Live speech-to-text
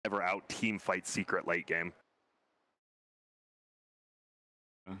ever out team fight Secret late game.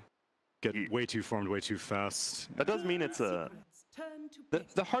 Get way too formed, way too fast. That does mean it's a...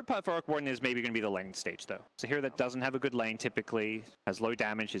 The hard part for Arc Warden is maybe going to be the lane stage, though. So here that doesn't have a good lane typically, has low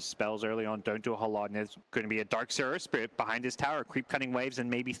damage, his spells early on don't do a whole lot, and there's going to be a Dark Seer Spirit behind his tower, creep cutting waves, and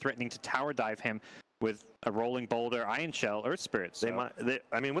maybe threatening to tower dive him with a Rolling Boulder, Iron Shell, Earth Spirit. So.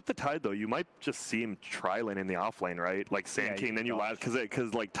 I mean, with the Tide, though, you might just see him tri-lane in the offlane, right? Like Sand King, then you last,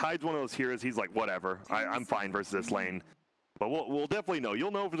 because like Tide's one of those heroes, he's like, whatever, I'm fine versus this lane. But we'll definitely know.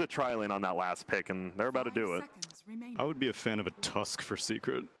 You'll know for the tri-lane on that last pick, and they're about to do it. I would be a fan of a Tusk for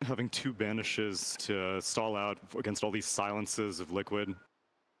Secret. Having 2 banishes to stall out against all these silences of Liquid.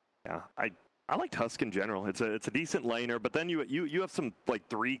 Yeah, I like Tusk in general. It's a decent laner, but then you have some like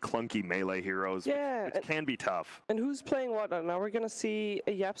 3 clunky melee heroes, which can be tough. And who's playing what now? We're gonna see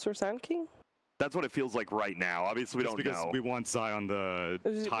a YapzOr Sand King? That's what it feels like right now. Obviously, we don't know. Because we want Xi on the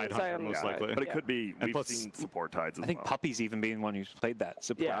Tide Hunter, most likely. But it could be, we've seen support Tides as well. I think Puppey's even been one who's played that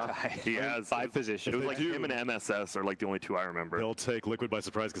support Tide. He has 5 positions. It was like him and MSS are like the only 2 I remember. They'll take Liquid by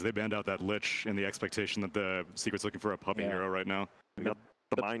surprise because they banned out that Lich in the expectation that the Secret's looking for a Puppey hero right now. The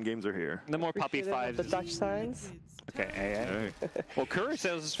mind games are here. The more Puppey 5s. The Dutch signs. Okay, AA. Well, Courage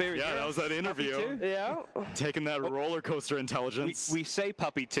says his favorite. Yeah, that was that interview. Yeah. Taking that roller coaster intelligence. We say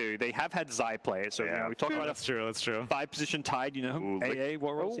Puppey too. They have had Xi play it, so you know, we talk about that's true. That's true. 5-position Tide. You know, AA.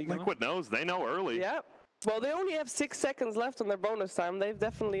 What role is he going? Liquid knows. They know early. Yeah. Well, they only have 6 seconds left on their bonus time. They've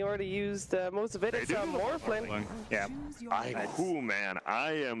definitely already used most of it. It's Morphling. Yeah.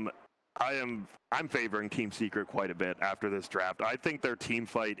 I'm favoring Team Secret quite a bit after this draft. I think their team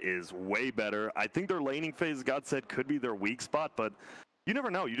fight is way better. I think their laning phase, God said, could be their weak spot, but you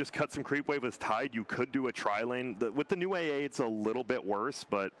never know. You just cut some creep wave with Tide. You could do a tri-lane. With the new AA, it's a little bit worse,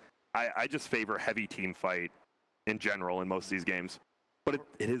 but I just favor heavy team fight in general in most of these games. But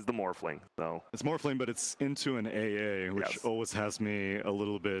it is the Morphling, so. It's Morphling, but it's into an AA, which always has me a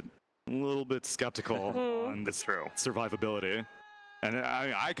little bit skeptical on this survivability. And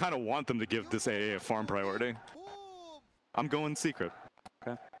I kind of want them to give this AA a farm priority. I'm going Secret.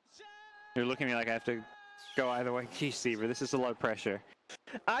 Okay. You're looking at me like I have to go either way. Geez, Seaver, this is a lot of pressure.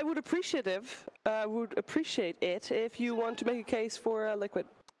 I would appreciate it if you want to make a case for Liquid.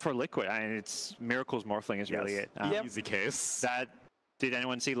 For Liquid, I mean, it's Miracle's Morphling is really it. Easy case. Did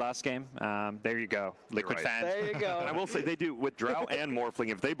anyone see last game? There you go. Liquid fans. There you go. And I will say they do, with Drought and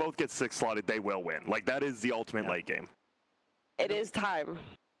Morphling, if they both get 6 slotted, they will win. Like, that is the ultimate late game. It is time.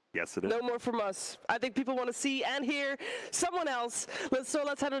 Yes, it is. No more from us. I think people want to see and hear someone else. So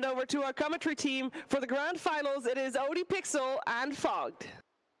let's head it over to our commentary team for the grand finals. It is Odie Pixel and Fogged.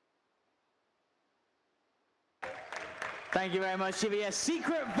 Thank you very much, Shiva. Yes,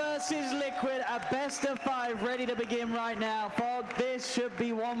 Secret versus Liquid, a best of 5 ready to begin right now. Fog, this should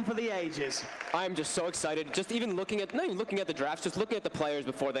be one for the ages. I'm just so excited. Just even looking at, not even looking at the drafts, just looking at the players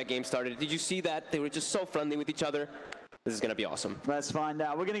before that game started. Did you see that? They were just so friendly with each other. This is going to be awesome. Let's find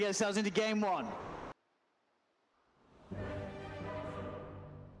out. We're going to get ourselves into game 1.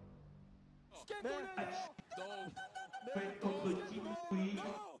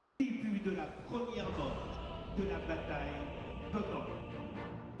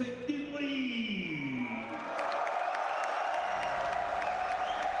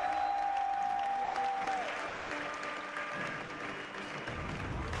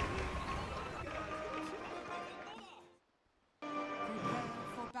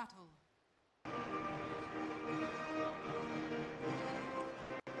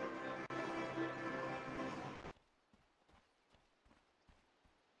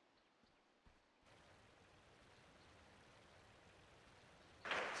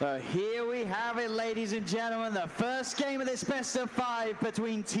 So here we have it, ladies and gentlemen, the first game of this best of 5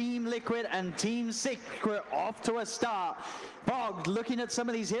 between Team Liquid and Team Secret off to a start. Fog, looking at some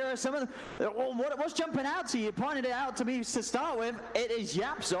of these heroes, what's jumping out to you? You pointed it out to me to start with. It is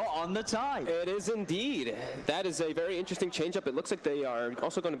YapzOr on the Tide. It is indeed. That is a very interesting changeup. It looks like they are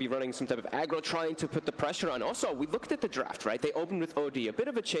also going to be running some type of aggro, trying to put the pressure on. Also, we looked at the draft, right? They opened with OD, a bit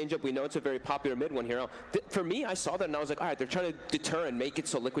of a changeup. We know it's a very popular mid one hero. For me, I saw that and I was like, all right, they're trying to deter and make it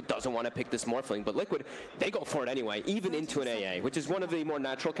so Liquid doesn't want to pick this Morphling, but Liquid, they go for it anyway, even into an AA, which is one of the more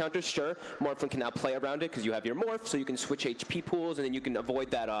natural counters. Sure, Morphling can now play around it because you have your Morph, so you can switch HP pools, and then you can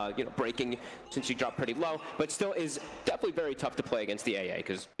avoid that, breaking since you drop pretty low, but still is definitely very tough to play against the AA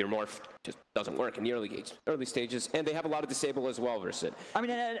because your Morph just doesn't work in the early stages, and they have a lot of disable as well versus it. I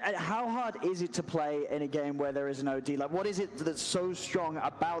mean, how hard is it to play in a game where there is an OD? Like, what is it that's so strong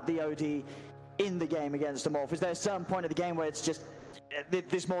about the OD in the game against the Morph? Is there a certain point of the game where it's just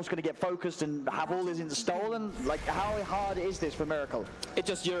this morph's going to get focused and have all his stolen? Like, how hard is this for Miracle? It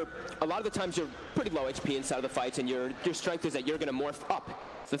just, a lot of the times you're pretty low HP inside of the fights, and your strength is that you're going to morph up.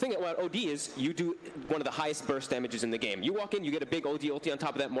 The thing about OD is you do one of the highest burst damages in the game. You walk in, you get a big OD ulti on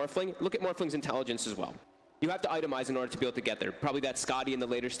top of that Morphling. Look at Morphling's intelligence as well. You have to itemize in order to be able to get there. Probably that Scotty in the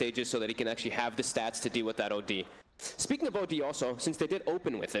later stages so that he can actually have the stats to deal with that OD. Speaking of OD also, since they did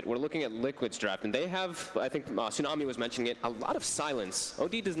open with it, we're looking at Liquid's draft, and they have, I think Tsunami was mentioning it, a lot of silence.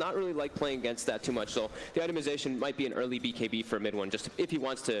 OD does not really like playing against that too much, so the itemization might be an early BKB for mid one, just if he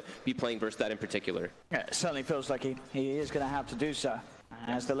wants to be playing versus that in particular. Yeah, it certainly feels like he is going to have to do so.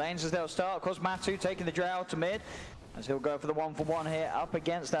 As the lanes as they'll start, of course, Matu taking the Drow to mid, as he'll go for the 1-for-1 here up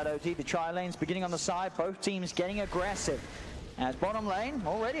against that OD. The tri-lanes beginning on the side, both teams getting aggressive. As bottom lane,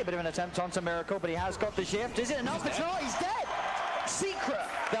 already a bit of an attempt onto Miracle, but he has got the shift. Is it enough? It's not, he's dead! Secret,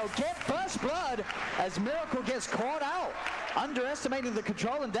 they'll get first blood as Miracle gets caught out. Underestimating the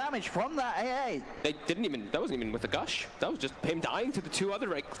control and damage from that AA. They didn't even, that wasn't even with a gush. That was just him dying to the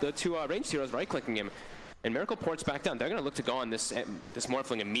two ranged heroes right-clicking him. And Miracle ports back down. They're going to look to go on this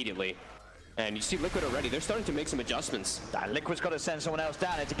Morphling immediately. And you see Liquid already, they're starting to make some adjustments. Liquid's got to send someone else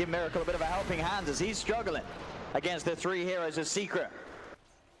down here to give Miracle a bit of a helping hand as he's struggling against the three heroes of Secret.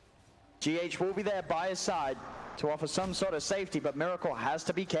 GH will be there by his side to offer some sort of safety, but Miracle has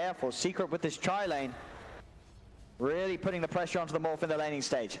to be careful. Secret with this tri-lane, really putting the pressure onto the Morph in the laning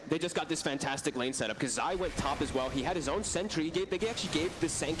stage. They just got this fantastic lane setup because Zai went top as well. He had his own sentry. They actually gave the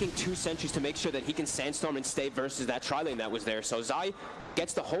Sanking 2 sentries to make sure that he can sandstorm and stay versus that tri-lane that was there. So Zai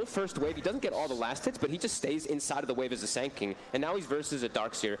gets the whole first wave. He doesn't get all the last hits, but he just stays inside of the wave as a Sanking. And now he's versus a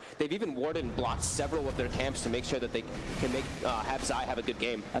Darkseer. They've even warded and blocked several of their camps to make sure that they can have Zai have a good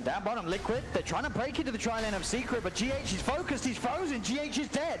game. And down bottom, Liquid, they're trying to break into the tri-lane of Secret, but GH is focused, he's frozen, GH is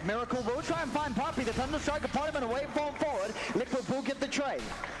dead. Miracle will try and find Puppey, the Thunderstrike upon him and a waveform forward. Liquid will get the trade.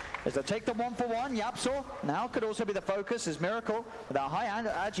 As they take the 1-for-1, YapzOr now could also be the focus as Miracle, with a high hand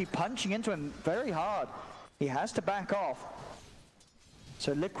actually punching into him very hard. He has to back off.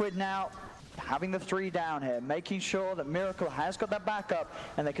 So Liquid now having the 3 down here, making sure that Miracle has got that backup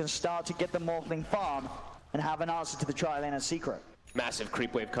and they can start to get the Morphling farm and have an answer to the tri-lane of Secret. Massive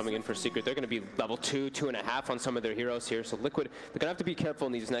creep wave coming in for Secret. They're going to be level 2, 2.5 on some of their heroes here. So Liquid, they're going to have to be careful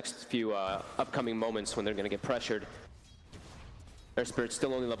in these next few upcoming moments when they're going to get pressured. Their Spirit's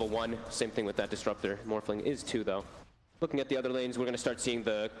still only level 1. Same thing with that Disruptor. Morphling is 2 though. Looking at the other lanes, we're going to start seeing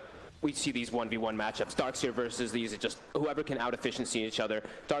we see these 1v1 matchups. Darkseer versus these, just whoever can out-efficiency each other.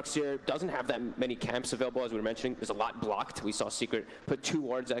 Darkseer doesn't have that many camps available, as we were mentioning. There's a lot blocked. We saw Secret put 2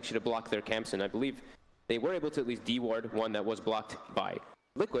 wards actually to block their camps, and I believe they were able to at least de-ward one that was blocked by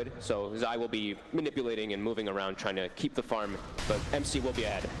Liquid. So Zai will be manipulating and moving around, trying to keep the farm, but MC will be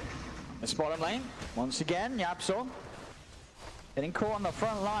ahead. The bottom lane, once again, YapzOr getting caught on the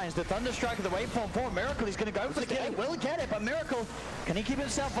front lines. The Thunderstrike of the waveform forward. Miracle, he's going to go for the kill. He will get it, but Miracle, can he keep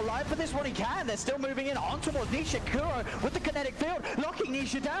himself alive for this one? He can. They're still moving in on towards Nisha. Kuro with the kinetic field, locking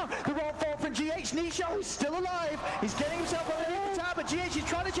Nisha down. The roll forward from GH. Nisha, who's still alive. He's getting himself underneath the tower, but GH is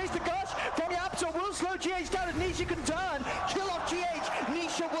trying to chase the gush from YapzOr. Will slow GH down as Nisha can turn. Kill off GH.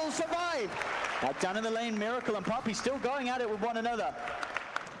 Nisha will survive. Now down in the lane, Miracle and Puppey still going at it with one another.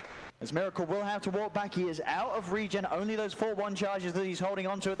 As Miracle will have to walk back, he is out of regen, only those 4-1 charges that he's holding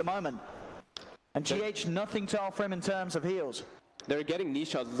on to at the moment. And GH, nothing to offer him in terms of heals. They're getting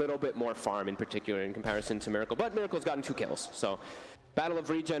Nisha a little bit more farm in particular in comparison to Miracle, but Miracle's gotten 2 kills. So Battle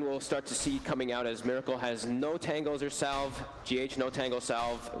of Regen we'll start to see coming out as Miracle has no tangos or salve, GH no tango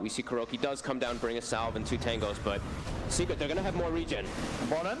salve. We see Kuroki does come down, bring a salve and 2 tangos, but Secret, they're going to have more regen.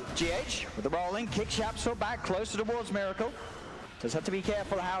 Bottom, GH with the rolling, kicks YapzOr back closer towards Miracle. Does have to be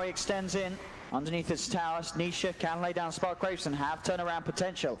careful how he extends in underneath his towers. Nisha can lay down Spark Grapes and have turnaround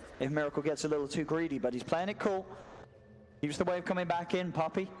potential if Miracle gets a little too greedy, but he's playing it cool. Keeps the wave coming back in.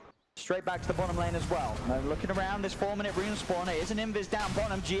 Puppey straight back to the bottom lane as well. Now looking around this 4-minute rune spawner is an invis down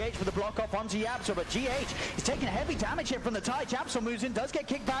bottom. GH with the block off onto YapzOr, but GH is taking a heavy damage hit from the tide. YapzOr moves in, does get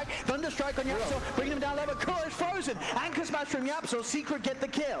kicked back. Thunderstrike on YapzOr, bringing him down level. Kuro is frozen. Anchor smash from YapzOr. Secret get the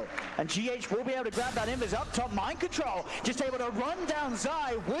kill. And GH will be able to grab that invis up top. Mind control, just able to run down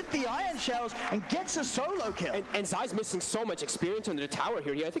Zai with the iron shells and gets a solo kill. And Zai's missing so much experience under the tower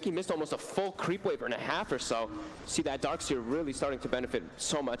here. I think he missed almost a full creep wave and a half or so. See that Darkseer really starting to benefit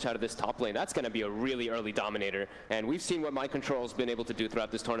so much out of this top lane. That's going to be a really early dominator, and we've seen what Mind Control's been able to do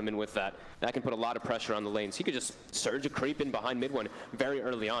throughout this tournament with that. That can put a lot of pressure on the lanes. He could just surge a creep in behind mid one very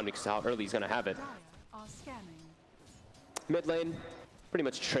early on because how early he's going to have it. Mid lane, pretty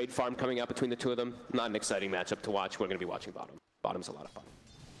much trade farm coming out between the two of them. Not an exciting matchup to watch. We're going to be watching bottom. Bottom's a lot of fun.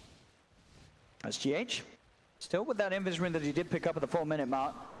 As GH Still with that invis ring that he did pick up at the 4-minute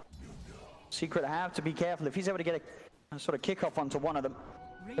mark. Secret have to be careful. If he's able to get a sort of kickoff onto one of them,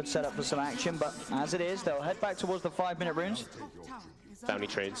 could set up for some action, but as it is, they'll head back towards the 5-minute runes. Bounty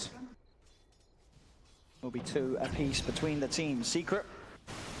trades. Will be 2 apiece between the teams. Secret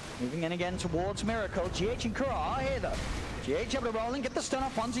moving in again towards Miracle. GH and Kura are here though. GH able to roll and get the stun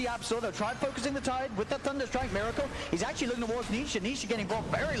off onto YapzOr. They'll try focusing the tide with the Thunder Strike. Miracle, he's actually looking towards Nisha. Nisha getting brought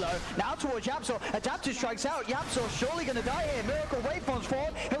very low. Now towards YapzOr. Adaptive strikes out. YapzOr surely going to die here. Miracle waveforms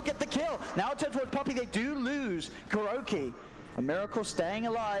forward. He'll get the kill. Now turn towards Puppey. They do lose Kuroki. A Miracle staying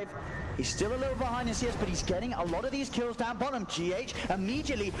alive. He's still a little behind his CS, but he's getting a lot of these kills down bottom. GH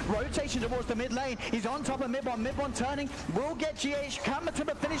immediately rotation towards the mid lane. He's on top of mid-one. Mid-one turning. Will get GH. Can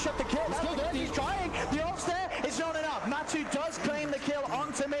Matuma finish up the kill? That's good. He's trying. The ult's there. It's not enough. Matu does claim the kill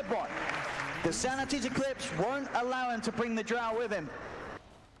onto mid-one. The Sanity's Eclipse won't allow him to bring the Drow with him.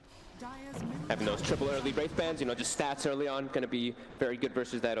 Having those triple early Wraith Bands, you know, just stats early on, going to be very good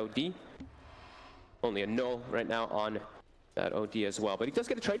versus that OD. Only a null right now on that OD as well, but he does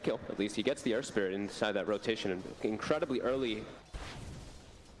get a trade kill. At least he gets the Earth Spirit inside that rotation, and incredibly early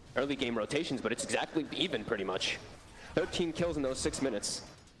game rotations, but it's exactly even pretty much. 13 kills in those 6 minutes.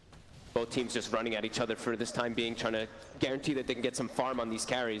 Both teams just running at each other for this time being, trying to guarantee that they can get some farm on these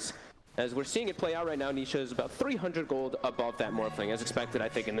carries. As we're seeing it play out right now, Nisha is about 300 gold above that Morphling, as expected, I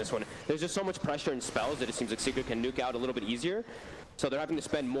think, in this one. There's just so much pressure and spells that it seems like Secret can nuke out a little bit easier. So they're having to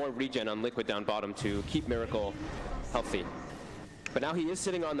spend more regen on Liquid down bottom to keep Miracle healthy. But now he is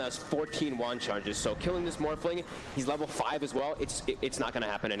sitting on those 14 wand charges, so killing this Morphling, he's level 5 as well, it's not going to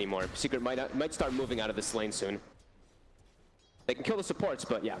happen anymore. Secret might start moving out of this lane soon. They can kill the supports,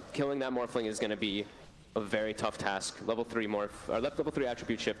 but yeah, killing that Morphling is going to be a very tough task. Level 3 level 3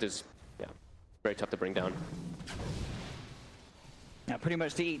 attribute shift is, yeah, very tough to bring down. Yeah, pretty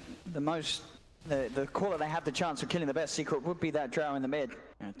much the call that they have the chance of killing the best Secret would be that Drow in the mid.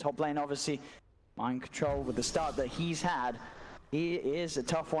 Top lane, obviously, mind control with the start that he's had. He is a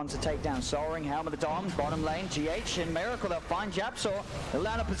tough one to take down. Soaring, Helm of the Dom, bottom lane, GH and Miracle. They'll find YapzOr. They'll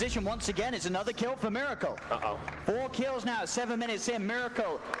land a position once again. It's another kill for Miracle. 4 kills now, 7 minutes in.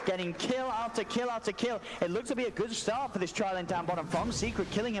 Miracle getting kill after kill after kill. It looks to be a good start for this tri lane down bottom from Secret,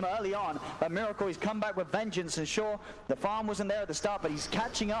 killing him early on. But Miracle, he's come back with vengeance. And sure, the farm wasn't there at the start, but he's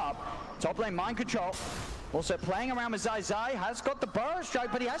catching up. Top lane, mind control. Also playing around with Zai, has got the Burrow Strike,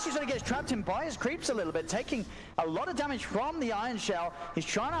 but he actually sort of gets trapped in by his creeps a little bit, taking a lot of damage from the Iron Shell. He's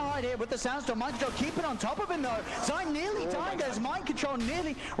trying to hide here with the Sandstorm. Mind Control keeping on top of him though. Zai nearly dying as Mind Control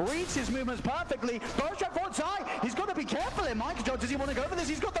nearly reads his movements perfectly. Burrow Strike for Zai. He's got to be careful in Mind Control. Does he want to go for this?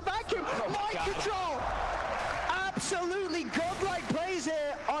 He's got the vacuum. Mind Control! Absolutely godlike plays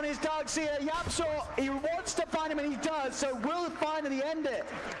here on his Darkseer. YapzOr, he wants to find him and he does, so will finally end it.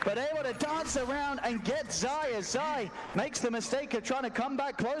 But able to dance around and get Zai as Zai makes the mistake of trying to come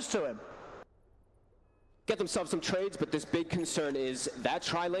back close to him. Get themselves some trades, but this big concern is that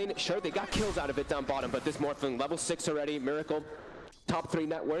tri-lane. Sure, they got kills out of it down bottom, but this Morphling, level 6 already, Miracle, top 3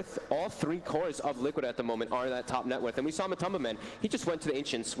 net worth. All 3 cores of Liquid at the moment are that top net worth. And we saw Matuma Man, he just went to the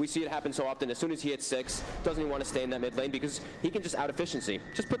Ancients. We see it happen so often. As soon as he hits 6, doesn't even want to stay in that mid lane because he can just out-efficiency.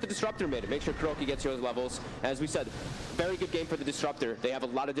 Just put the Disruptor mid, make sure Kuroki gets those levels. As we said, very good game for the Disruptor. They have a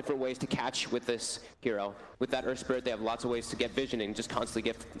lot of different ways to catch with this hero. With that Earth Spirit, they have lots of ways to get vision and just constantly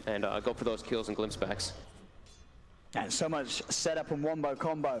get and go for those kills and glimpse backs. And so much setup and wombo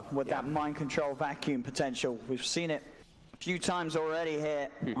combo with that mind control vacuum potential. We've seen it a few times already here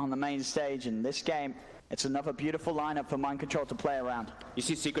on the main stage. In this game, it's another beautiful lineup for mind control to play around. You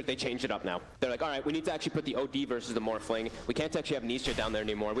see Secret, they changed it up now. They're like, all right, we need to actually put the OD versus the Morphling. We can't actually have Nisha down there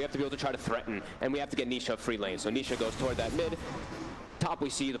anymore. We have to be able to try to threaten, and we have to get Nisha free lane. So Nisha goes toward that mid. Top, we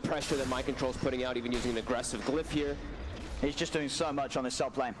see the pressure that mind control's putting out, even using an aggressive glyph here. He's just doing so much on this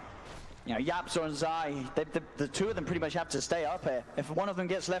top lane. You know, YapzOr and Zai, the 2 of them pretty much have to stay up here. If one of them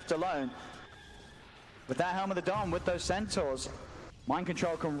gets left alone, with that Helm of the Dawn, with those Centaurs, mind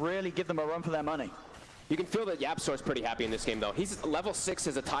control can really give them a run for their money. You can feel that YapzOr's pretty happy in this game, though. He's level 6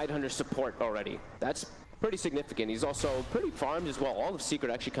 as a Tidehunter support already. That's pretty significant. He's also pretty farmed as well. All of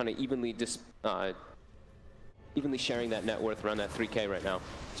Secret actually kind of evenly sharing that net worth around that 3K right now.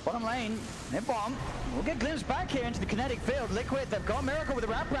 Bottom lane, mid-bomb. We'll get glimpsed back here into the kinetic field. Liquid, they've got Miracle with a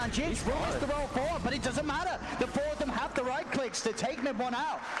wraparound. GH will miss the roll forward, but it doesn't matter. The 4 of them have the right clicks to take mid-one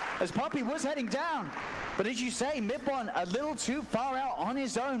out, as Puppey was heading down. But as you say, mid-one a little too far out on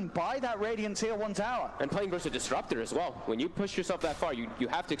his own by that Radiant Tier 1 tower. And playing versus a Disruptor as well. When you push yourself that far, you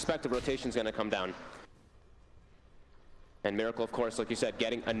have to expect the rotation's going to come down. And Miracle, of course, like you said,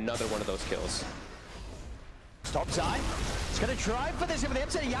 getting another one of those kills. Stop Zai. Gonna try for this over the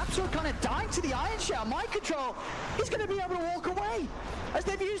upset. YapzOr kind of dying to the Iron Shell. Mind control. He's gonna be able to walk away. As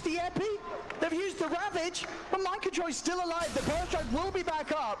they've used the Epi, they've used the Ravage, but Mind control is still alive. The Burst Strike will be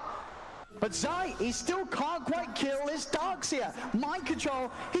back up. But Zai, he still can't quite kill his Darkseer. Mind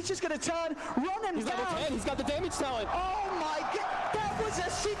control, he's just gonna turn, run him down. He's got the damage talent. Oh my god, that was a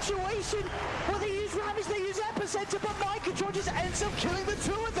situation where they use Ravage, they use Epicenter, but Mind control just ends up killing the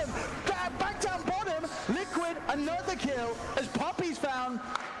two of them. Back down bottom, Liquid, another kill, as Puppey's found,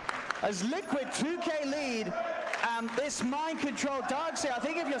 as Liquid 2K lead. And this Mind control Darkseer, I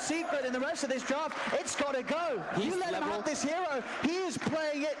think if you're Secret in the rest of this draft, it's gotta go. You let him have this hero, he is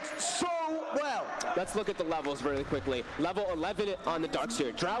playing it so well. Let's look at the levels really quickly. Level 11 on the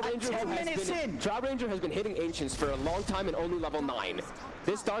Darkseer. Drow Ranger has been hitting Ancients for a long time and only level 9.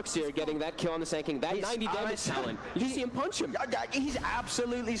 This Darkseer getting that kill on the Sand King, that 90 damage talent. You see him punch him. He's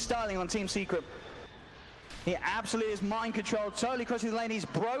absolutely styling on Team Secret. He absolutely is mind controlled, totally crossing the lane. He's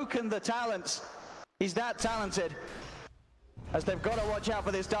broken the talents. He's that talented. As they've got to watch out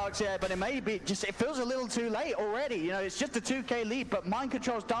for this Darkseer, but it may be just, it feels a little too late already. You know, it's just a 2K lead, but mind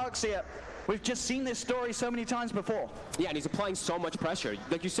controls Darkseer. We've just seen this story so many times before. Yeah, and he's applying so much pressure.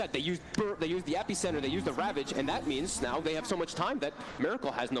 Like you said, they use the Epicenter, they use the Ravage, and that means now they have so much time that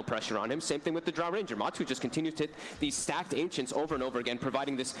Miracle has no pressure on him. Same thing with the Drow Ranger. Matu just continues to hit these stacked Ancients over and over again,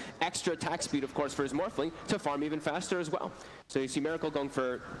 providing this extra attack speed, of course, for his Morphling to farm even faster as well. So you see Miracle going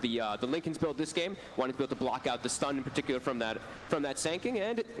for the Linken's build this game, wanting to be able to block out the stun in particular from that Sand King,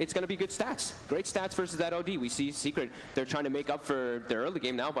 and it's going to be good stats. Great stats versus that OD. We see Secret, they're trying to make up for their early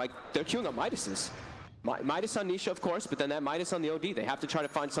game now by they're queuing up Midases. Midas on Nisha, of course, but then that Midas on the OD. They have to try to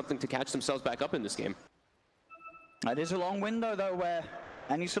find something to catch themselves back up in this game. It is a long window, though, where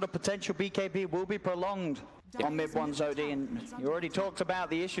any sort of potential BKB will be prolonged on mid-one's OD, and you already talked about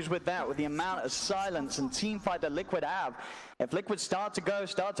the issues with that, with the amount of silence and team fight that Liquid have. If Liquid start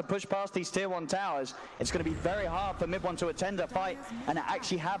to push past these tier 1 towers, it's going to be very hard for mid-one to attend a fight and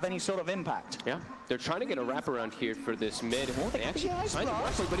actually have any sort of impact. Yeah, they're trying to get a wraparound here for this mid. They actually find the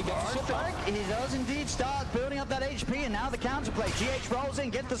Morphling, but he gets shipped off. He does indeed start building up that HP, and now the counterplay. GH rolls in,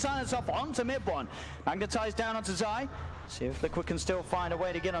 gets the silence off onto mid-one. Magnetized down onto Zai. See if Liquid can still find a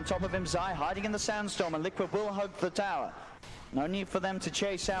way to get on top of him. Zai hiding in the sandstorm, and Liquid will hug the tower. No need for them to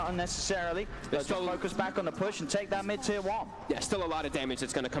chase out unnecessarily. They'll just focus back on the push and take that mid-tier 1. Yeah, still a lot of damage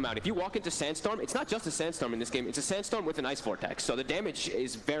that's going to come out. If you walk into Sandstorm, it's not just a Sandstorm in this game. It's a Sandstorm with an Ice Vortex. So the damage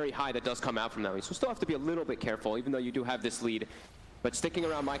is very high that does come out from that. So still have to be a little bit careful, even though you do have this lead. But sticking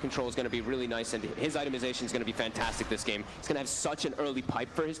around Mind Control is going to be really nice, and his itemization is going to be fantastic this game. He's going to have such an early pipe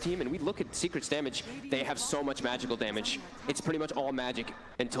for his team, and we look at Secret's damage. They have so much magical damage. It's pretty much all magic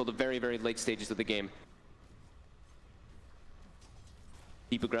until the very, very late stages of the game.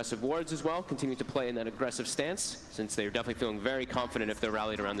 Deep aggressive wards as well, continue to play in that aggressive stance, since they're definitely feeling very confident if they're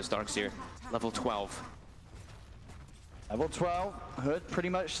rallied around this Darkseer. Level 12. Level 12, Hood pretty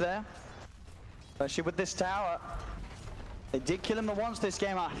much there. Especially with this tower. They did kill him once this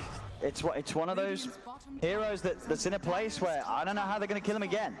game. It's one of those heroes that's in a place where I don't know how they're going to kill him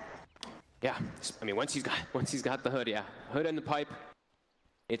again. Yeah, I mean, once he's got the Hood, yeah. Hood and the pipe,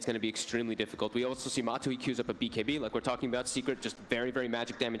 it's going to be extremely difficult. We also see Matu, he queues up a BKB, like we're talking about. Secret, just very, very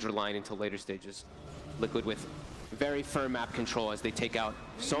magic damage relying until later stages. Liquid with very firm map control as they take out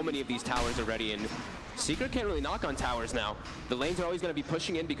so many of these towers already, and Secret can't really knock on towers now. The lanes are always going to be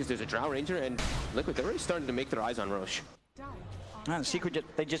pushing in because there's a Drow Ranger, and Liquid, they're already starting to make their eyes on Roche. And Secret,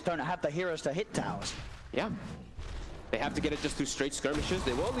 they just don't have the heroes to hit towers. Yeah. They have to get it just through straight skirmishes.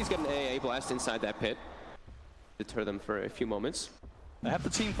 They will at least get an AA blast inside that pit. Deter them for a few moments. They have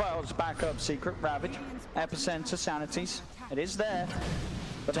the team files back up, Secret, Ravage, Epicenter, Sanities. It is there.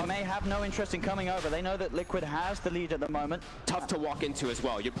 But they may have no interest in coming over. They know that Liquid has the lead at the moment. Tough to walk into as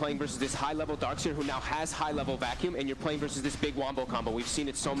well. You're playing versus this high-level Darkseer who now has high-level Vacuum, and you're playing versus this big Wombo combo. We've seen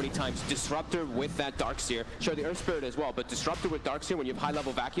it so many times. Disruptor with that Darkseer. Sure, the Earth Spirit as well, but Disruptor with Darkseer, when you have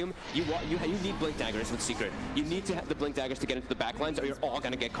high-level Vacuum, you need Blink Daggers with Secret. You need to have the Blink Daggers to get into the backlines, or you're all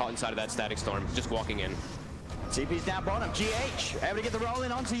going to get caught inside of that Static Storm, just walking in. TP's down bottom. GH able to get the roll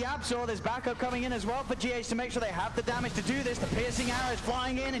in onto YapzOr. There's backup coming in as well for GH to make sure they have the damage to do this. The piercing arrow is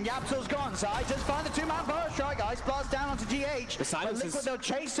flying in, and YapzOr's gone. Zai just find the 2-man burst strike. Ice blast down onto GH. The silence but Liquid, they'll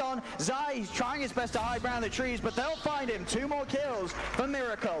chase on. Zai, he's trying his best to hide behind the trees, but they'll find him. 2 more kills for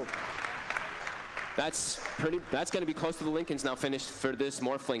Miracle. That's going to be close to the Lincolns now finished for this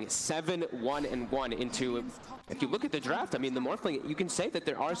Morphling. 7-1-1 into, if you look at the draft, I mean, the Morphling, you can say that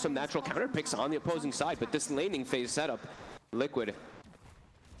there are some natural counter picks on the opposing side, but this laning phase setup, Liquid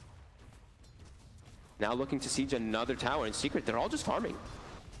now looking to siege another tower. In Secret, they're all just farming.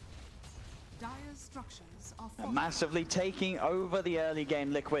 Massively taking over the early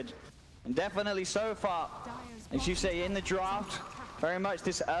game, Liquid. And definitely so far, as you say, in the draft, very much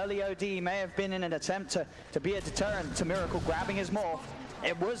this early OD may have been in an attempt to be a deterrent to Miracle grabbing his morph.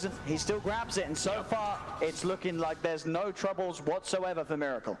 It wasn't. He still grabs it, and so far, it's looking like there's no troubles whatsoever for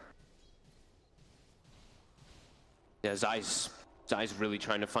Miracle. Yeah, Zai's really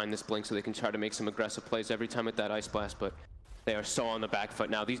trying to find this blink so they can try to make some aggressive plays every time with that Ice Blast, but they are so on the back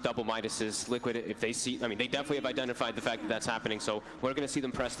foot now. These double Midases, Liquid, if they see, I mean, they definitely have identified the fact that that's happening, so we're going to see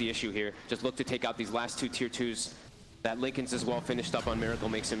them press the issue here. Just look to take out these last two tier 2s. That Lincoln's as well finished up on Miracle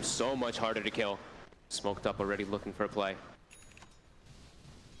makes him so much harder to kill. Smoked up already, looking for a play.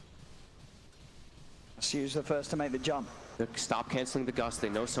 Su's the first to make the jump. Stop canceling the gust. They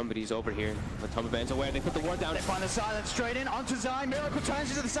know somebody's over here. Matumba Band's aware. They put the ward down. They find the silence straight in onto Zai. Miracle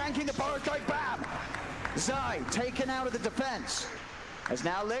turns into the Sand King. The Burrow Strike, bam! Zai taken out of the defense. As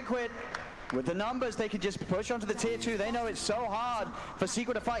now Liquid, with the numbers, they can just push onto the tier 2. They know it's so hard for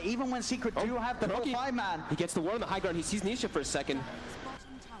Secret to fight, even when Secret do have the full 5-man. He gets the ward on the high ground. He sees Nisha for a second.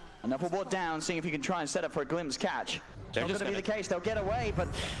 Another ward down, seeing if he can try and set up for a glimpse catch. It's not going to be the case. They'll get away, but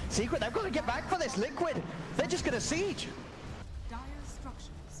Secret, they've got to get back for this. Liquid, they're just going to siege.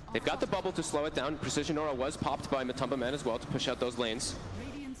 They've got the bubble to slow it down. Precision Aura was popped by Matumba Man as well to push out those lanes.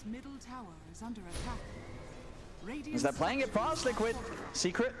 Radiant's middle tower is under attack. As they're playing it fast, Liquid.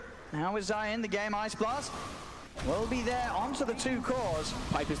 Secret, now is Zai in the game. Ice Blast will be there onto the 2 cores.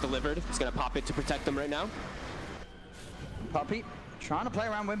 Pipe is delivered. He's going to pop it to protect them right now. Puppey trying to play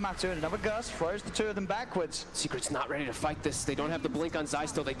around with Matu, and another gust throws the 2 of them backwards. Secret's not ready to fight this. They don't have the blink on Zai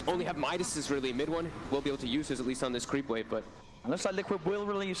still. They only have Midases really. Mid one will be able to use his at least on this creep wave, but it looks like Liquid will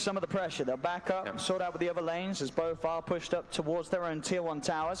relieve some of the pressure. They'll back up, sort out with the other lanes as both are pushed up towards their own tier 1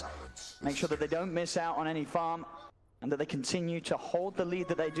 towers. Make sure that they don't miss out on any farm and that they continue to hold the lead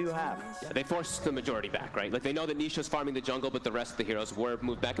that they do have. Yeah, they forced the majority back, right? Like, they know that Nisha's farming the jungle, but the rest of the heroes were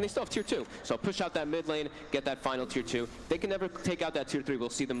moved back, and they still have tier 2. So push out that mid lane, get that final tier 2. They can never take out that tier 3. We'll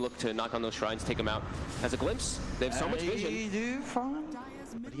see them look to knock on those shrines, take them out. As a glimpse, they have so much vision. They do fine.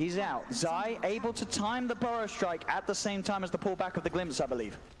 But he's out. Zai able to time the Burrow Strike at the same time as the pullback of the glimpse, I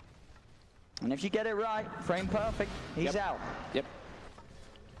believe. And if you get it right, frame perfect, he's out. Yep.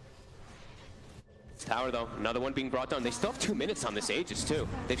 Tower though, another one being brought down. They still have 2 minutes on this Aegis too.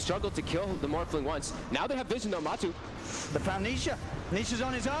 They've struggled to kill the Morphling once. Now they have vision though, Matu. They found Nisha. Nisha's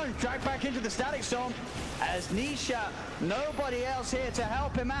on his own, dragged back into the Static Storm. As Nisha, nobody else here to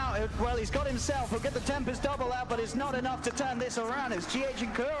help him out. Well, he's got himself. He'll get the Tempest double out, but it's not enough to turn this around. It's GH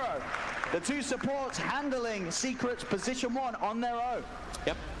and Kuro, the 2 supports handling Secret's position 1 on their own.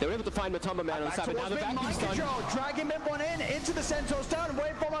 Yep, they were able to find Matumba Man on the side, but now the vacuum's done. Dragging mid one into the Centaur's turn,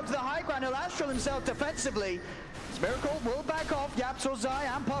 wave bomb up to the high ground. He'll astral himself defensively. Miracle will back off. YapzOr, Zai,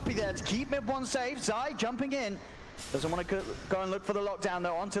 and Puppey there to keep mid one safe. Zai jumping in. Doesn't want to go and look for the lockdown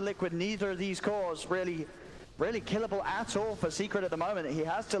though. Onto Liquid. Neither of these cores really killable at all for Secret at the moment. He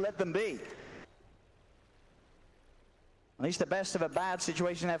has to let them be. At least the best of a bad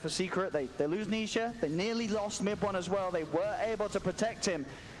situation there for Secret. They lose Nisha. They nearly lost mid one as well. They were able to protect him.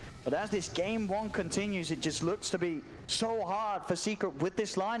 But as this game 1 continues, it just looks to be so hard for Secret with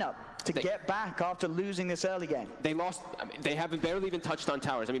this lineup to get back after losing this early game. They lost, I mean, they haven't barely even touched on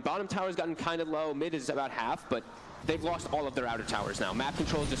towers. I mean, bottom tower's gotten kind of low, mid is about half, but they've lost all of their outer towers now. Map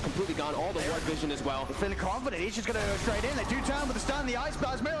control is just completely gone, all the ward vision as well. They're feeling confident, he's just going to go straight in. They do turn with the stun, the Ice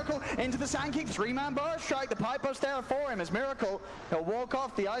Blast, Miracle into the Sand King, 3-man Burrow Strike. The pipe up's there for him as Miracle. He'll walk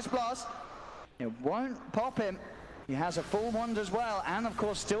off the Ice Blast. It won't pop him. He has a full wand as well, and of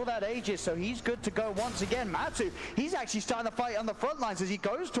course still that Aegis, so he's good to go once again. Matu, he's actually starting to fight on the front lines as he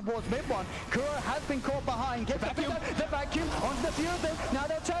goes towards mid one. Kuro has been caught behind, gets the vacuum onto the few of them. Now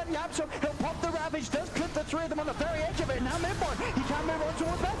they'll turn YapzOr, he'll pop the Ravage, does clip the 3 of them on the very edge of it. Now mid one, he can move on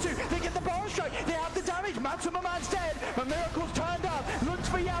towards Matu. They get the Burrow Strike, they have the damage. Matumba Man's dead, but Miracle's turned up, looks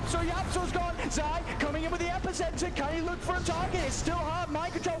for YapzOr, YapzOr's gone. Zai coming in with the epicenter, can he look for a target? It's still hard,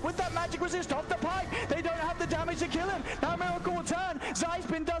 mind control with that magic resist off the pipe. They don't have the damage to kill him. Now Miracle will turn. Zai's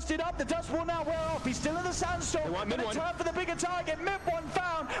been dusted up. The dust will now wear off. He's still in the sandstorm. Gonna turn for the bigger target. Mid one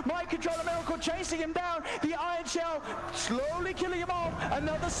found. Mind control of Miracle chasing him down. The Iron Shell slowly killing him off.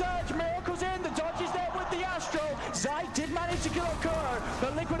 Another surge. Miracle's in. The dodge is there with the Astro. Zai did manage to kill Kuro,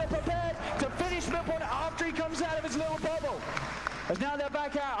 but Liquid are prepared to finish mid one after he comes out of his little bubble. As now they're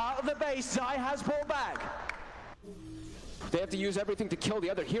back out of the base. Zai has pulled back. They have to use everything to kill the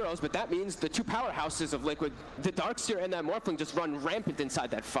other heroes, but that means the 2 powerhouses of Liquid, the Darkseer and that Morphling, just run rampant inside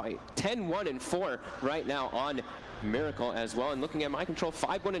that fight. 10-1 and 4 right now on Miracle as well. And looking at my control,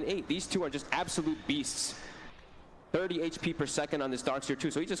 5-1 and 8. These 2 are just absolute beasts. 30 HP per second on this Darkseer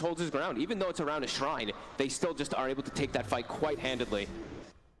too, so he just holds his ground. Even though it's around a shrine, they still just are able to take that fight quite handedly.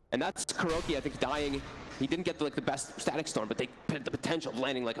 And that's KuroKy, I think, dying. He didn't get the best Static Storm, but they had the potential of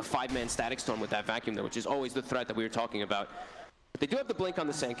landing like a 5-man Static Storm with that vacuum there, which is always the threat that we were talking about. But they do have the blink on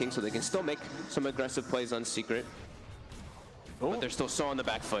the Sand King, so they can still make some aggressive plays on Secret. But they're still so on the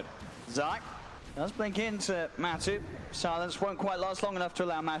back foot. Zai does blink into Matu. Silence won't quite last long enough to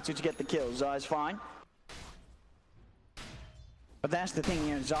allow Matu to get the kill. Zai's fine. But that's the thing,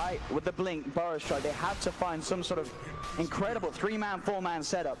 you know, Zai, with the blink, Burrow Strike, they had to find some sort of incredible 3-man, 4-man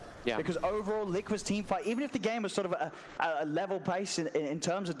setup. Yeah. Because overall, Liquid's team fight, even if the game was sort of a level pace in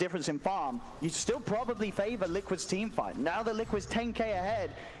terms of difference in farm, you'd still probably favor Liquid's team fight. Now that Liquid's 10k ahead,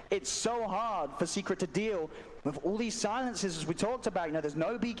 it's so hard for Secret to deal with all these silences, as we talked about. You know, there's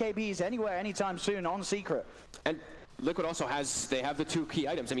no BKBs anywhere anytime soon on Secret. And Liquid also has, they have the 2 key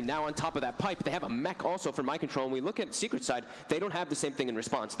items. I mean, now on top of that pipe, they have a mech also for mind control. And we look at Secret side, they don't have the same thing in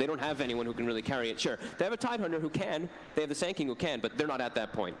response. They don't have anyone who can really carry it. Sure, they have a Tidehunter who can, they have the Sand King who can, but they're not at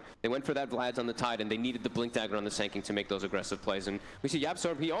that point. They went for that Vlad's on the Tide, and they needed the Blink Dagger on the Sand King to make those aggressive plays. And we see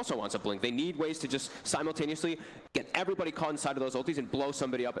YapzOr, he also wants a Blink. They need ways to just simultaneously get everybody caught inside of those ultis and blow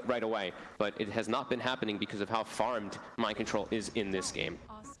somebody up right away. But it has not been happening because of how farmed mind control is in this game.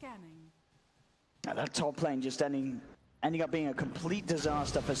 Now that top lane just ending up being a complete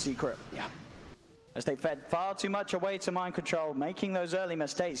disaster for Secret. Yeah. As they fed far too much away to mind control, making those early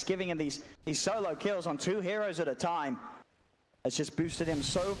mistakes, giving him these solo kills on 2 heroes at a time. It's just boosted him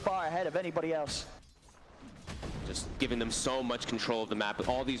so far ahead of anybody else. Just giving them so much control of the map.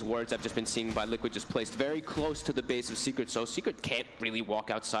 All these wards I've just been seeing by Liquid just placed very close to the base of Secret, so Secret can't really walk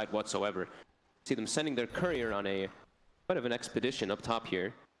outside whatsoever. See them sending their courier on a bit of an expedition up top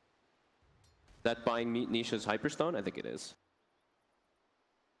here. Is that buying Nisha's Hyperstone? I think it is.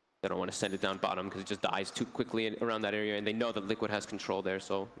 They don't want to send it down bottom because it just dies too quickly around that area, and they know that Liquid has control there,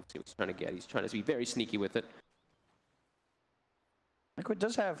 so let's see what he's trying to get. He's trying to be very sneaky with it. Liquid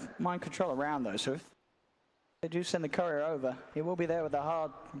does have mind control around though, so if they do send the courier over, he will be there with the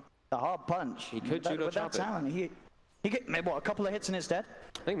hard punch. He could judo with that talent. He get maybe what, a couple of hits and he's dead?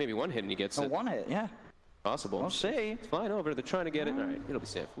 I think maybe 1 hit and he gets it. 1 hit, yeah. Possible. We'll see. It's flying over, they're trying to get it. All right, it'll be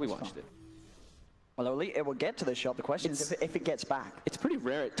safe. We watched it. Well, it will get to the shot. The question is if it gets back. It's pretty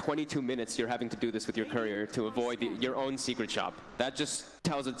rare at 22 minutes you're having to do this with your courier to avoid your own Secret shop. That just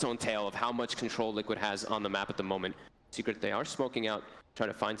tells its own tale of how much control Liquid has on the map at the moment. Secret, they are smoking out, trying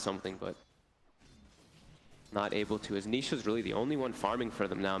to find something, but not able to, as Nisha's really the only one farming for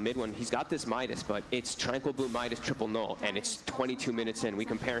them now. Mid one, he's got this Midas, but it's Tranquil Blue Midas triple null, and it's 22 minutes in. We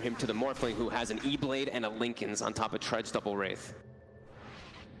compare him to the Morphling, who has an E-Blade and a Linken's on top of Tread's double Wraith.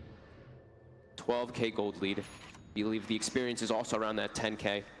 12k gold lead. I believe the experience is also around that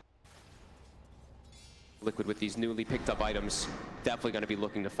 10k. Liquid with these newly picked up items, definitely going to be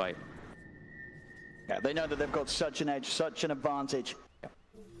looking to fight. Yeah, they know that they've got such an edge, such an advantage.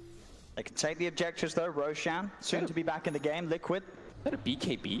 They can take the objectives though. Roshan, soon to be back in the game. Liquid. Is that a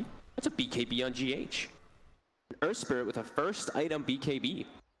BKB? That's a BKB on GH. An Earth Spirit with a first item BKB.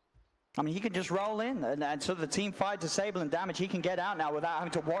 I mean, he can just roll in, and so the team fight, disable and damage, he can get out now without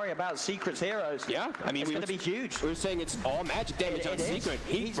having to worry about Secret's heroes. Yeah, I mean, it's going to be huge. We were saying it's all magic damage on Secret.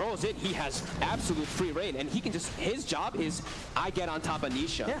 He rolls in, he has absolute free reign, and he can just, his job is, I get on top of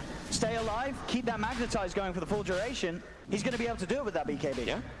Nisha. Yeah, stay alive, keep that magnetize going for the full duration. He's going to be able to do it with that BKB.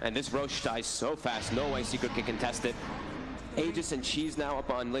 Yeah, and this Roche dies so fast, no way Secret can contest it. Aegis and Cheese now up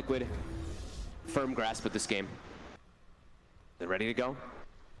on Liquid. Firm grasp of this game. They're ready to go.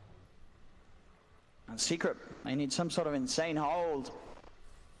 And Secret, they need some sort of insane hold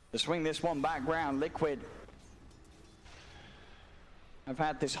to swing this one back round. Liquid have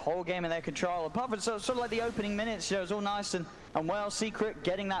had this whole game in their control. Apart from sort of like the opening minutes, you know, it was all nice and well. Secret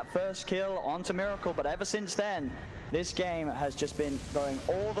getting that first kill onto Miracle, but ever since then, this game has just been going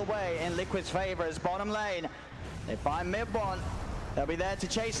all the way in Liquid's favor. As bottom lane, they find mid one. They'll be there to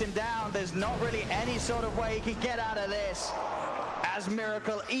chase him down. There's not really any sort of way he can get out of this. As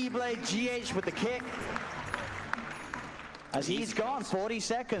Miracle, E-Blade, GH with the kick. As he's gone, 40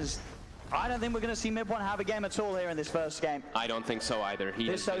 seconds. I don't think we're going to see mid one have a game at all here in this first game. I don't think so either.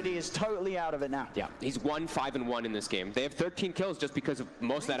 This OD is totally out of it now. Yeah, he's 1-5-1 in this game. They have 13 kills just because of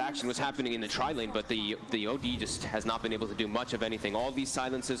most of that action was happening in the tri-lane, but the OD just has not been able to do much of anything. All these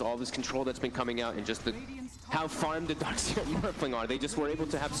silences, all this control that's been coming out, and just how farmed the Darkseer and Morphling are. They just were able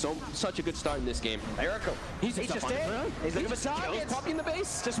to have such a good start in this game. Miracle. He's just in. He's looking for targets. Puppey in the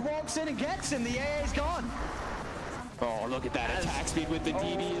base. Just walks in and gets him. The AA's gone. Oh, look at that attack speed with the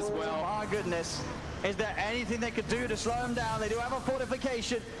DD as well. My goodness. Is there anything they could do to slow him down? They do have a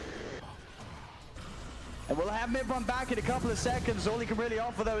fortification. And we'll have Midbon back in a couple of seconds. All he can really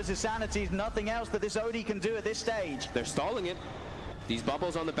offer, though, is his sanity. Nothing else that this OD can do at this stage. They're stalling it. These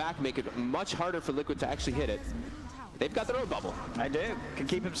bubbles on the back make it much harder for Liquid to actually hit it. They've got their own bubble. They do. Can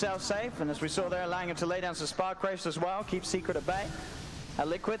keep himself safe. And as we saw there, allowing him to lay down some Spark Wraiths as well. Keep Secret at bay. At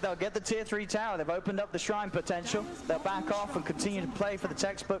Liquid, they'll get the tier 3 tower. They've opened up the shrine potential. They'll back off and continue to play for the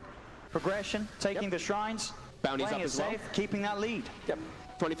textbook progression, taking the shrines. Bounties playing up it as well. safe, keeping that lead. Yep.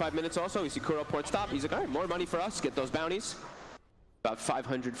 25 minutes also. We see Kuro port stop. He's like, all right, more money for us. Get those bounties. About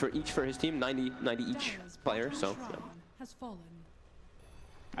 500 for each for his team. 90 each player. So yeah. Has fallen.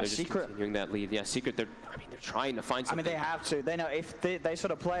 They're just Secret. continuing that lead. Yeah, Secret. They're trying to find something. I mean, they have to. They know if they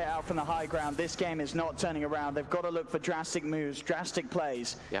sort of play it out from the high ground, this game is not turning around. They've got to look for drastic moves, drastic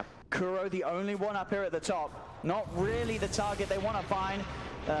plays. Yeah. Kuro, the only one up here at the top. Not really the target they want to find.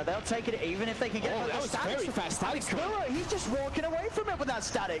 They'll take it even if they can get that was very fast static. Kuro, he's just walking away from it with that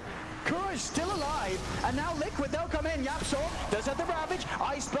static. Kuro's still alive, and now Liquid, they'll come in. YapzOr does have the Ravage,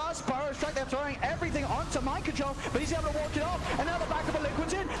 Ice Blast, Pyro Strike, they're throwing everything onto Mind Control, but he's able to walk it off, and now the back of a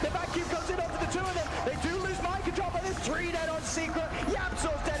Liquid's in, the back cube comes in onto the two of them. They do lose Mind Control, but there's 3 dead on Secret.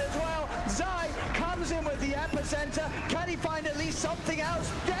 YapzOr's dead as well. Zai comes in with the epicenter. Can he find at least something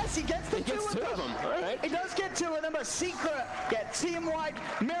else? Yes, he gets the two of them. All right. He does get 2 of them, but Secret get team wiped.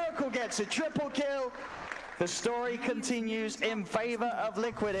 Miracle gets a triple kill. The story continues in favor of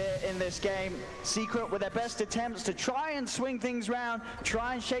Liquid here in this game. Secret with their best attempts to try and swing things around,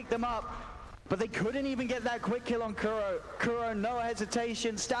 try and shake them up, but they couldn't even get that quick kill on Kuro. Kuro, no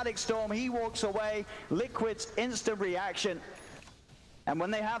hesitation, Static Storm, he walks away. Liquid's instant reaction. And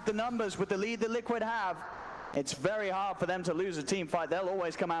when they have the numbers with the lead that Liquid have, it's very hard for them to lose a team fight. They'll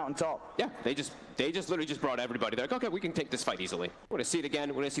always come out on top. Yeah, they just literally just brought everybody. They're like, okay, we can take this fight easily. We're gonna see it again.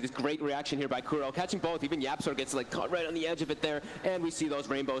 We're gonna see this great reaction here by Kuro, catching both. Even YapzOr gets like caught right on the edge of it there, and we see those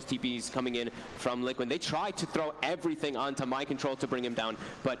rainbows TPs coming in from Liquid. They tried to throw everything onto Mind Control to bring him down,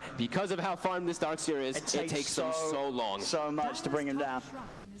 but because of how farmed this Darkseer is, it takes them so long. So much to bring him down.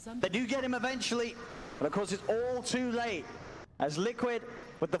 They do get him eventually, but of course it's all too late. As Liquid,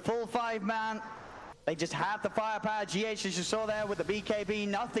 with the full 5-man, they just have the firepower. GH, as you saw there with the BKB,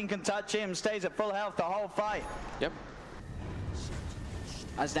 nothing can touch him. Stays at full health the whole fight. Yep.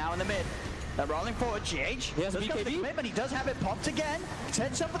 As now in the mid, they're rolling forward. GH he has BKB, commitment. He does have it popped again.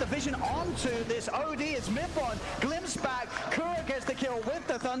 Sets up with the vision onto this OD as Midbon. Glimpse back. Kuro gets the kill with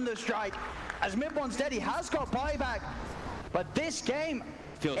the Thunder Strike. As Midbon's dead, he has got buyback. But this game,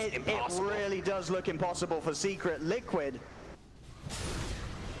 feels impossible. It really does look impossible for Secret. Liquid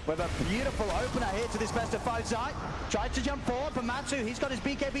with a beautiful opener here to this best of 5 side. Tries to jump forward, but Matsu, he's got his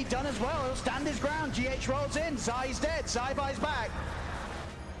BKB done as well. He'll stand his ground. GH rolls in. Zai's dead. Zai buys back.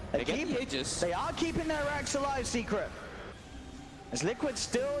 They are keeping their racks alive, Secret. As Liquid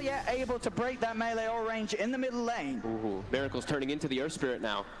still yet able to break that melee or range in the middle lane. Ooh, Miracle's turning into the Earth Spirit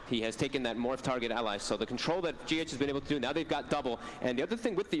now. He has taken that morph target ally, so the control that GH has been able to do, now they've got double. And the other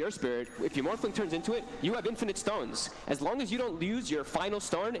thing with the Earth Spirit, if your Morphling turns into it, you have infinite stones. As long as you don't lose your final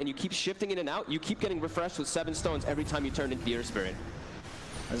stone and you keep shifting in and out, you keep getting refreshed with 7 stones every time you turn into the Earth Spirit.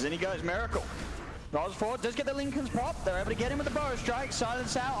 As in he goes, Miracle. Rolls forward, does get the Lincoln's pop. They're able to get him with the Burrow Strike.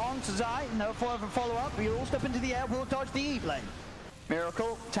 Silence out on to Zai. No further follow-up. He all step into the air, will dodge the E-Plane.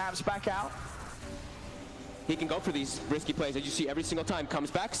 Miracle taps back out. He can go for these risky plays, as you see every single time. Comes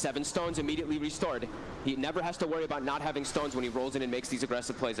back, 7 stones immediately restored. He never has to worry about not having stones when he rolls in and makes these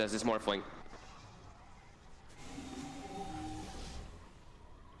aggressive plays as his Morphling.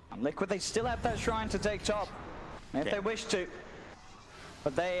 And Liquid, they still have that shrine to take top, if they wish to.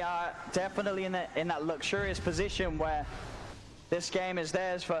 But they are definitely in that luxurious position where this game is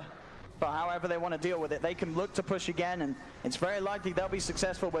theirs for however they want to deal with it. They can look to push again, and it's very likely they'll be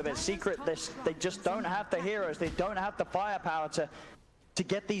successful with it. Secret, they just don't have the heroes. They don't have the firepower to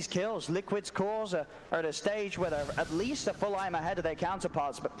get these kills. Liquid's cores are at a stage where they're at least a full item ahead of their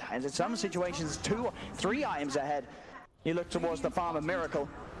counterparts, but in some situations 2 or 3 items ahead. You look towards the farm of Miracle.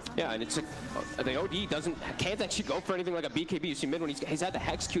 Yeah, and it's the OD can't actually go for anything like a BKB. You see mid when he's had the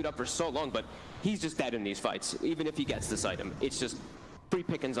Hex queued up for so long, but he's just dead in these fights, even if he gets this item. It's just free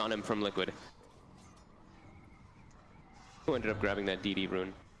pickings on him from Liquid. Who ended up grabbing that DD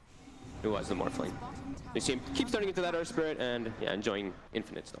rune? Who was the Morphling? You see him keeps turning into that Earth Spirit and enjoying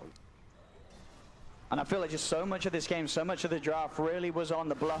infinite stones. And I feel like just so much of this game, so much of the draft really was on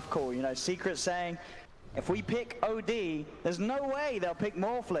the bluff call. You know, Secret saying, if we pick OD, there's no way they'll pick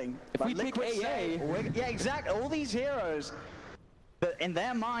Morphling. If we pick AA. Yeah, exactly. All these heroes, but in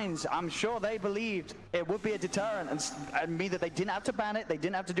their minds, I'm sure they believed it would be a deterrent, and mean that they didn't have to ban it, they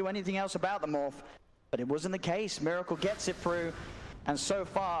didn't have to do anything else about the morph. But it wasn't the case. Miracle gets it through. And so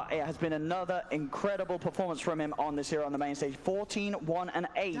far, it has been another incredible performance from him on this hero on the main stage. 14, 1, and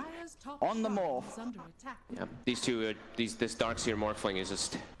 8 on the morph. Yeah, these two, this Darkseer morphling is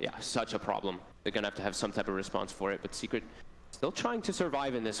just, yeah, such a problem. They're gonna have to have some type of response for it, but Secret still trying to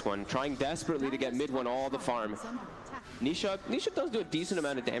survive in this one, trying desperately to get mid one all the farm. Nisha does do a decent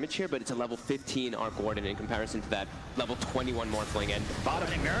amount of damage here, but it's a level 15 Arc Warden in comparison to that level 21 morphling. And bottom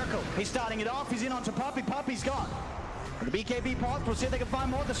Miracle, he's starting it off, he's in onto Puppey, Puppey's gone. The BKB pod, we'll see if they can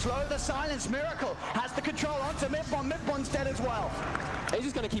find more to slow the silence. Miracle has the control onto Midbon's dead as well. He's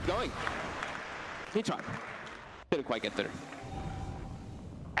just gonna keep going. He tried. Didn't quite get there.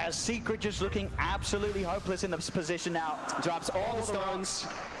 As Secret just looking absolutely hopeless in this position now. Drops all the stones,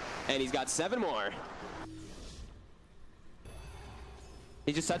 and he's got 7 more.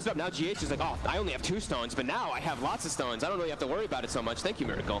 He just sets it up. Now GH is like, oh, I only have 2 stones, but now I have lots of stones. I don't really have to worry about it so much. Thank you,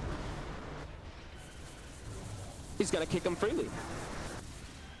 Miracle. He's gonna kick him freely.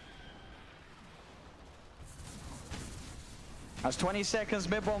 As 20 seconds,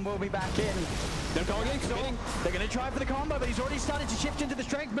 Midbon will be back in. They're going in, committing. They're going to try for the combo, but he's already started to shift into the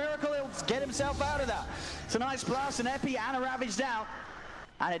strength. Miracle, he'll get himself out of that. It's a nice blast, an Epi and a Ravage down.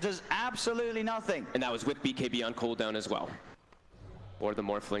 And it does absolutely nothing. And that was with BKB on cooldown as well. Or the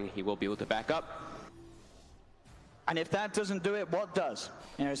Morphling, he will be able to back up. And if that doesn't do it, what does?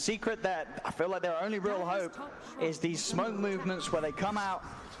 You know, Secret, that I feel like their only real hope is these smoke movements where they come out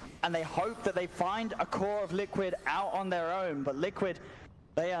and they hope that they find a core of Liquid out on their own. But Liquid,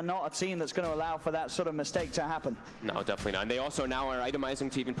 they are not a team that's going to allow for that sort of mistake to happen. No, definitely not. And they also now are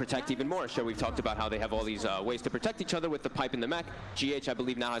itemizing to even protect even more. So we've talked about how they have all these ways to protect each other with the pipe and the mech. GH, I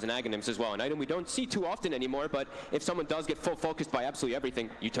believe, now has an Aghanims as well. An item we don't see too often anymore, but if someone does get full focused by absolutely everything,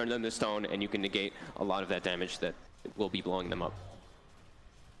 you turn them to stone and you can negate a lot of that damage that will be blowing them up.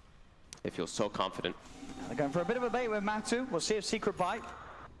 They feel so confident. They're going for a bit of a bait with Matu. We'll see if Secret bite.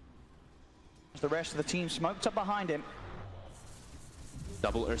 The rest of the team smoked up behind him.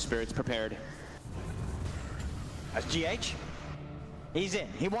 Double Earth Spirits prepared. As GH, he's in.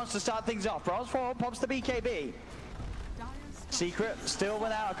 He wants to start things off. Rolls forward, pops the BKB. Secret still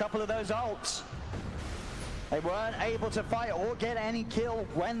without a couple of those ults. They weren't able to fight or get any kill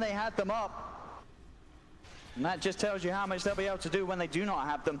when they had them up. And that just tells you how much they'll be able to do when they do not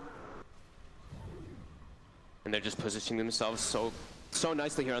have them. And they're just positioning themselves so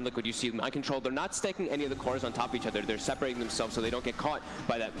nicely here on Liquid. You see mind control. They're not stacking any of the cores on top of each other. They're separating themselves so they don't get caught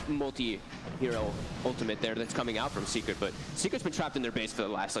by that multi-hero ultimate there that's coming out from Secret. But Secret's been trapped in their base for the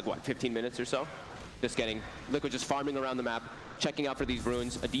last, like, what, 15 minutes or so? Just getting Liquid just farming around the map, checking out for these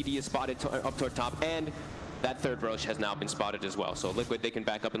runes. A DD is spotted up toward top, and that third Roche has now been spotted as well. So Liquid, they can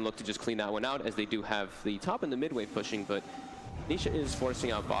back up and look to just clean that one out, as they do have the top and the mid wave pushing, but Nisha is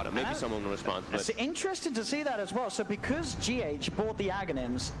forcing out bottom. Maybe someone will respond. It's interesting to see that as well. So because GH bought the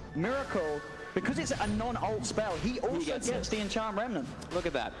Aghanims, Miracle, because it's a non-ult spell, he also gets the Enchant Remnant. Look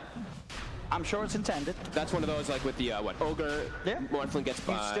at that. I'm sure it's intended. That's one of those, like with the, Ogre, Morphling gets,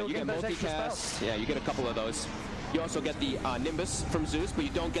 you get multicast. Yeah, you get a couple of those. You also get the Nimbus from Zeus, but you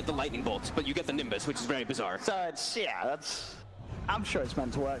don't get the Lightning Bolt, but you get the Nimbus, which is very bizarre. So it's, yeah, that's, I'm sure it's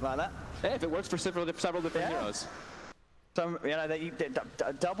meant to work like that. Yeah, if it works for several different heroes. So, you know, that you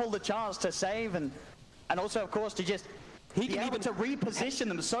double the chance to save and also, of course, to just be able to reposition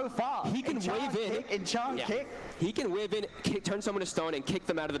them so far. He can wave in. Enchant kick. He can wave in, turn someone to stone, and kick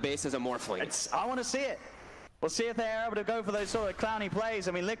them out of the base as a Morphling. I want to see it. We'll see if they're able to go for those sort of clowny plays.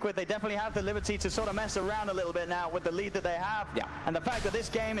 I mean, Liquid, they definitely have the liberty to sort of mess around a little bit now with the lead that they have. Yeah. And the fact that this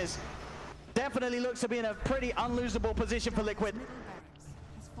game is definitely looks to be in a pretty unlosable position for Liquid.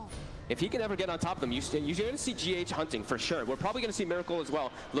 If he can ever get on top of them, you're going to see GH hunting for sure. We're probably going to see Miracle as well,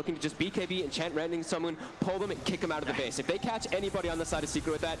 looking to just BKB, enchant rending someone, pull them, and kick them out of the base. If they catch anybody on the side of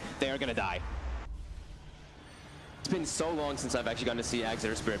Secret with that, they are going to die. It's been so long since I've actually gotten to see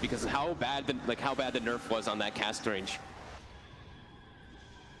YapzOr Spirit because of how bad the nerf was on that cast range.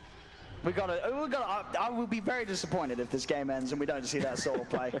 I will be very disappointed if this game ends and we don't see that sort of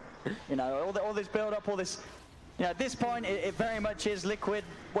play. You know, all this build up, all this. You know, at this point, it very much is Liquid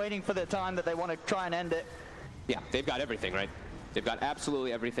waiting for the time that they want to try and end it. Yeah, they've got everything, right? They've got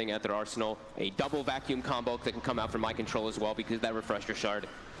absolutely everything at their arsenal. A double vacuum combo that can come out from mind control as well because of that refresher shard.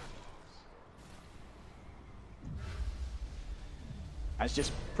 It's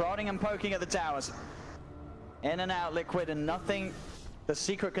just prodding and poking at the towers. In and out Liquid, and nothing the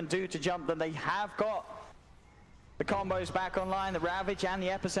Secret can do to jump them. They have got the combos back online, the Ravage and the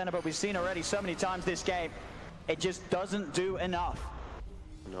Epicenter, but we've seen already so many times this game. It just doesn't do enough.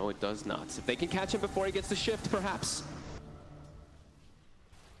 No, it does not. If they can catch him before he gets the shift, perhaps.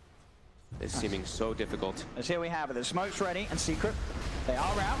 is seeming so difficult. As here we have it, the smoke's ready, and Secret, they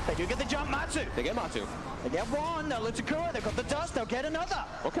are out. They do get the jump, Matsu. They get Matu. They get one, they'll Litakura, they've got the dust, they'll get another.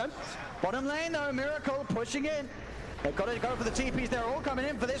 Okay. Bottom lane though, Miracle pushing in. They've got to go for the TPs, they're all coming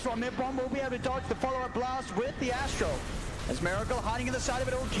in for this one. Mid-one will be able to dodge the follow-up blast with the Astral. As Miracle hiding in the side of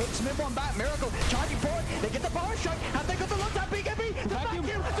it all, kicks Mid-one back. Miracle charging forward, they get the power shot. Have they got the lockdown BKB? The vacuum,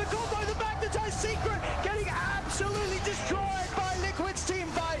 the combo, the back to tie Secret, getting absolutely destroyed by Liquid's team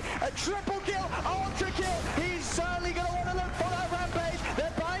fight. A triple kill, ultra kill. He's certainly going to want to look for that rampage.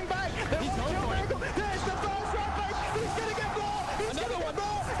 They're buying back. They want to kill Miracle. There's the first rampage. He's going to get more. He's going to get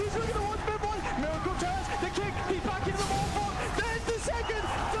more. He's looking towards Mid-one. Miracle turns the kick. He's back into the ball form. There's the second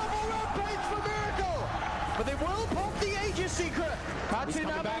double rampage for Miracle. But they will pop the Aegis Secret. Matsu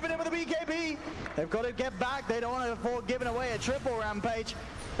now moving in with the BKB. They've got to get back. They don't want to afford giving away a triple rampage.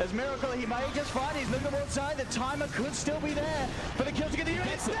 As Miracle, he may just find. He's looking outside. The timer could still be there for the kill to continue.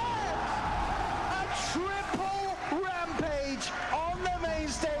 It's there! A triple rampage on the main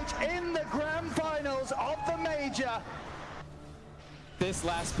stage in the grand finals of the major. This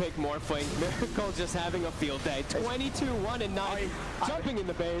last pick, Morphling, Miracle just having a field day. 22-1-9, jumping in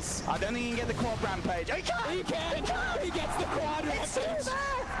the base. I don't think he can get the quad rampage. He can! He can! He gets the quad rampage!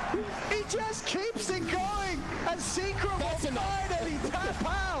 He just keeps it going, and Secret will finally tap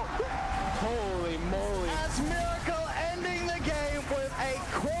out. Holy moly. As Miracle ending the game with a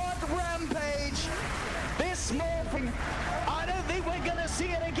quad rampage. This Morphling, I don't think we're going to see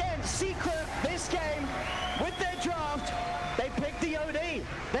it again. Secret, this game, with their draft, they picked the OD,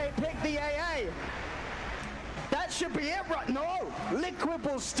 they picked the AA. That should be it, right? No, Liquid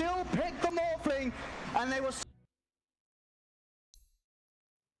will still pick the Morphling, and they will